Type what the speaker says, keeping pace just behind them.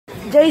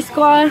J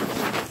Squad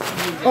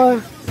or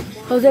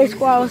Jose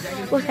Squad.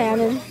 What's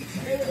happening?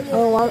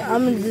 Oh,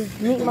 I'm in this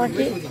meat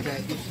market.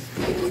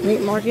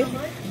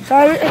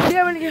 Sorry, if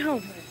you're gonna get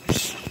home.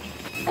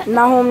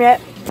 Not home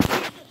yet.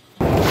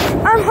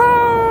 I'm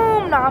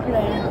home. Nah, I'm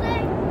playing.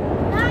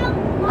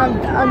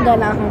 I'm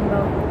done at home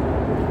though.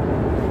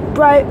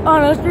 Bright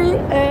on the street,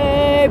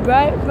 eh?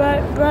 Bright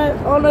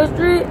on the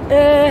street,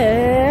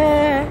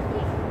 eh?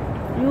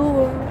 You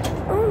were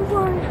on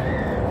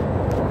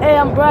fire. Hey,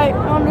 I'm bright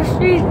on the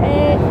street,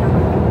 eh?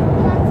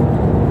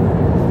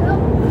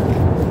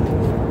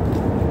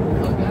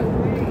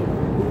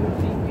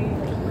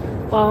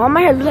 Wow,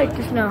 my hair looks like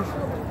this now.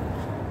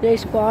 J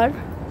Squad.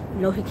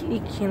 No, he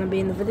can't be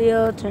in the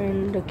video.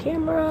 Turn the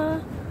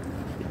camera.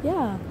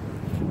 Yeah.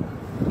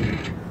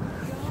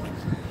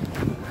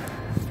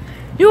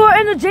 You are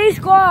in the J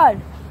Squad.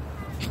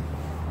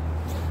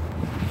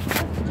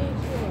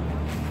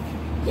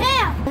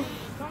 Yeah.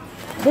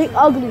 They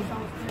ugly.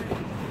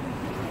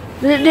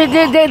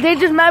 They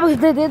just mad because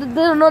they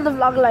don't know the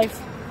vlog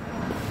life.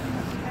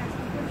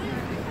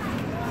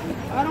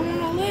 I don't want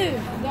to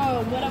live.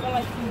 No, whatever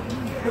like you.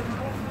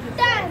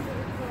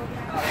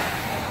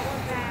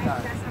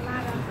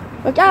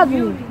 Look at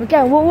me. Look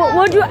at me.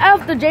 What'd you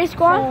F the J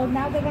Squad? Oh,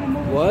 now they're gonna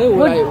move. What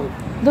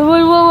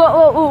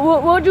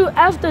Would you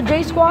F the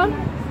J Squad?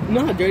 You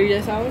know how dirty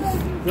that sounds?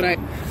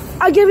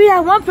 I'll give you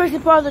that one person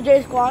part of the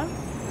J Squad.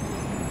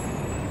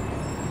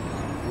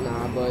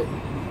 Nah, but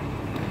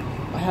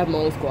I have my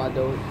own squad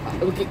though.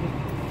 We're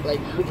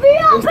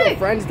still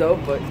friends though,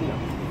 but you know,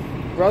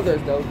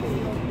 brothers though.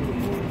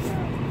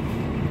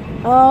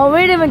 Oh, we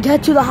didn't even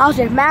get to the house.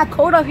 It's mad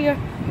cold up here.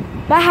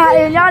 Mad hot,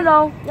 and y'all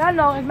know,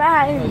 it's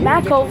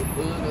mad cold.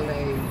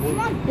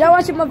 Y'all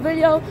watching my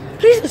video?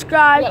 Please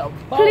subscribe.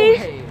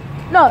 Please.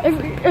 No, if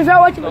y'all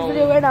watching my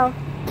video right now,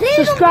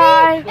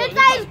 subscribe.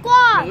 Inside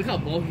Squad. Look how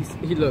bald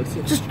he looks.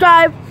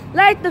 Subscribe,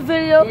 like the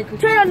video,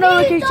 turn on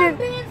notification,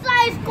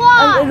 Inside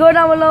Squad. and go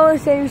down below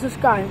and say you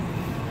subscribe.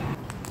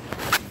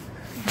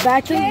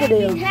 Back to the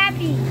video.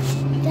 Happy.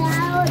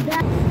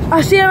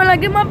 I'll see you when I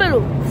get my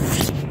bill.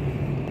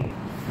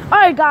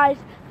 Alright guys,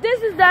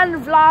 this is the end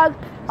of the vlog.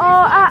 Oh,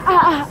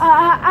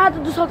 I have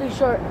to do something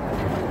short.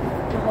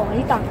 Oh,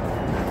 he thought.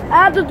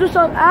 I have to do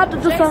something. I have to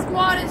do something.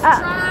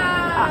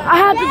 I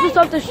have to do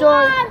something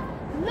short.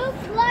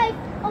 Looks like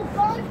a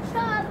bunch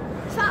of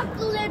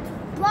chocolate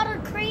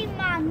buttercream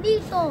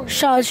manitos.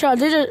 Shut.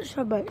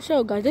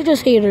 Guys. They're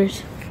just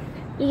haters.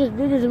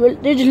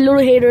 They're just little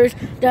haters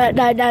that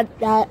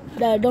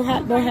don't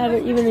have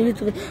it even in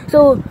YouTube.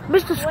 So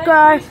make sure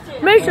subscribe.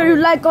 Make sure you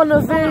like on the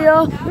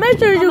video. Make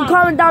sure you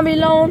comment down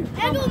below. And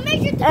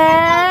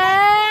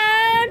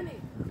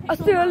I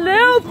see a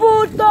little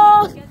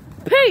putos.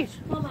 Peace.